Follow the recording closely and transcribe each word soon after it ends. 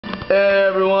Hey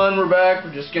everyone, we're back.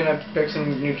 We're just gonna pick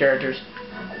some new characters.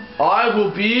 I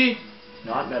will be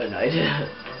not Meta Knight.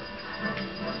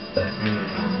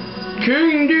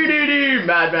 King DDD,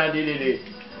 Madman DDD.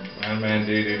 Madman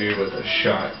DDD with a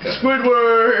shotgun.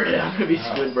 Squidward. I'm gonna be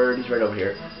Squidward. He's right over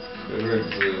here. Squidward's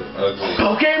ugly.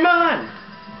 Pokemon.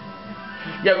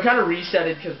 Yeah, we kind of reset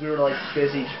it because we were like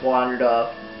busy, just wandered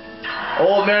off.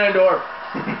 Old man and dwarf.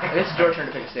 I guess it's your turn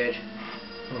to pick a stage.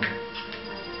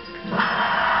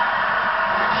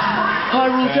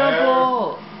 Hyrule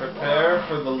Temple! Prepare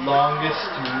for the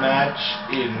longest match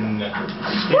in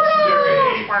history.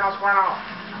 Squirtle, Squirtle.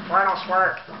 Squirtle,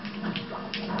 Squirt.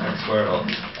 Next Squirtle,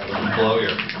 I will blow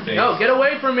your face. No, get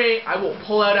away from me! I will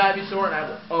pull out Ivysaur and I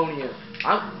will own you.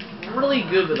 I'm really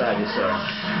good with Ivysaur.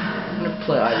 I'm gonna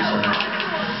play Ivysaur now.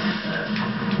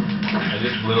 I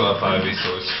just blew up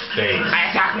Ivysaur's face.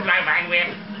 I attack with my vine whip.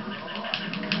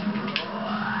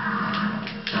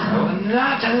 I will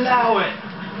not allow it!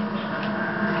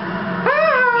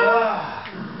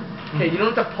 Okay, you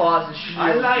don't have to pause the shoot.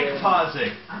 I like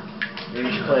pausing. Maybe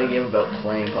you should play a game about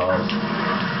playing pause.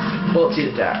 Well, let's see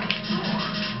the attack.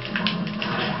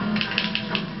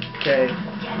 Okay.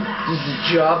 This is the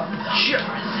job.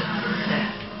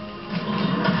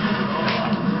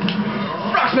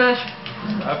 Rock smash!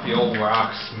 Stop the old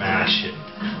rock smashing.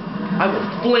 I will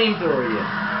flamethrower you.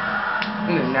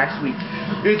 And then next week,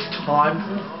 it's time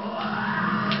for...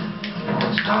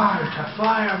 It's time to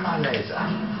fire my laser.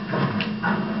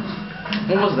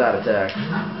 What was that attack?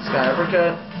 Sky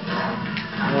Uppercut?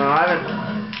 No, I haven't...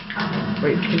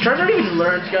 Wait, can Charizard even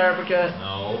learn Sky Uppercut?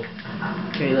 No.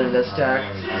 Can he learn this attack?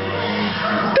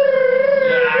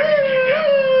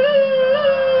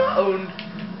 Owned.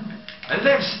 I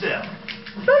live still.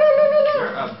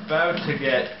 You're about to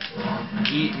get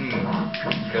eaten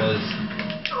because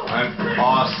I'm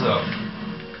awesome.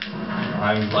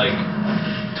 I'm like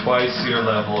twice your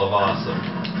level of awesome.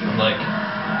 I'm like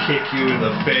kick you in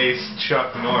the face,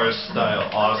 Chuck Norris style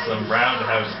awesome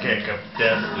roundhouse kick of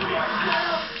destiny.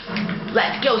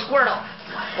 Let's go, Squirtle.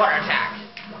 Water attack.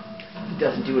 He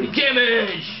doesn't do any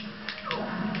damage!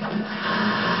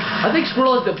 I think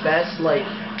Squirtle is the best, like...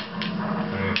 I'm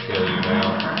gonna kill you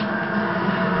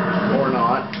now. Or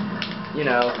not. You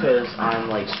know, because I'm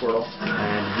like Squirtle,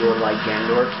 and you're like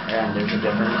Ganondorf, and there's a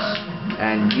difference.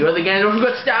 And you're the Ganondorf who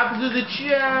got stabbed through the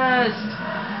chest!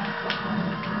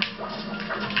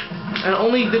 And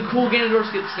only the cool Ganondorfs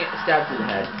get stabbed through the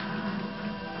head.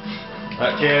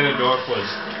 That Ganondorf was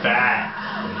fat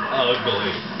and ugly.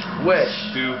 Which?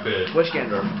 Stupid. Which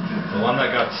Ganondorf? The one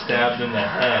that got stabbed in the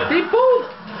head. They both!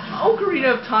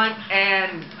 Ocarina of Time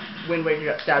and Wind Waker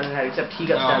got stabbed in the head, except he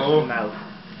got stabbed in the mouth.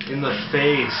 In the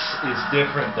face is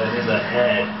different than in the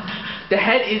head. The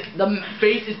head is... the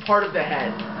face is part of the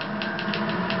head.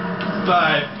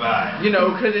 Bye-bye. You know,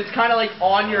 because it's kind of like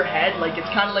on your head, like it's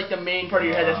kind of like the main part of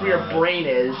your head, that's where your brain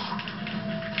is.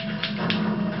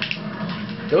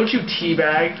 Don't you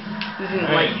teabag. This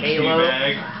isn't like Halo.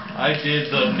 Teabag. I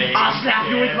did the name. I'll slap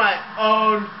you with my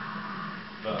own.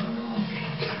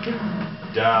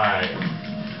 Die.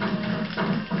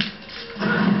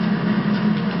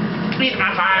 Beat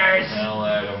my fires. Hell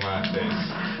out of my face.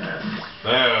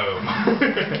 Boom.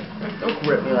 Don't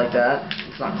grip me like that.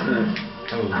 It's not cool.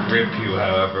 I will grip you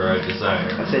however I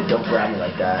desire. I said don't grab me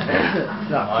like that.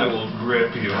 It's not cool. I will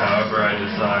grip you however I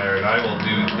desire, and I will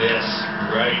do this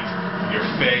right in your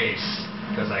face,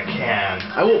 because I can.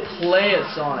 I will play as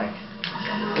Sonic.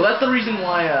 Well, that's the reason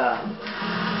why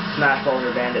Smash Balls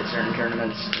are banned at certain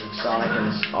tournaments. Sonic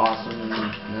and his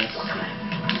awesomeness.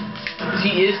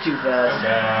 He is too fast.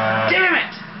 Damn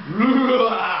it!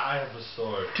 I have a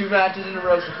sword. 2 matches in a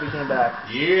row since we came back.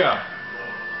 Yeah.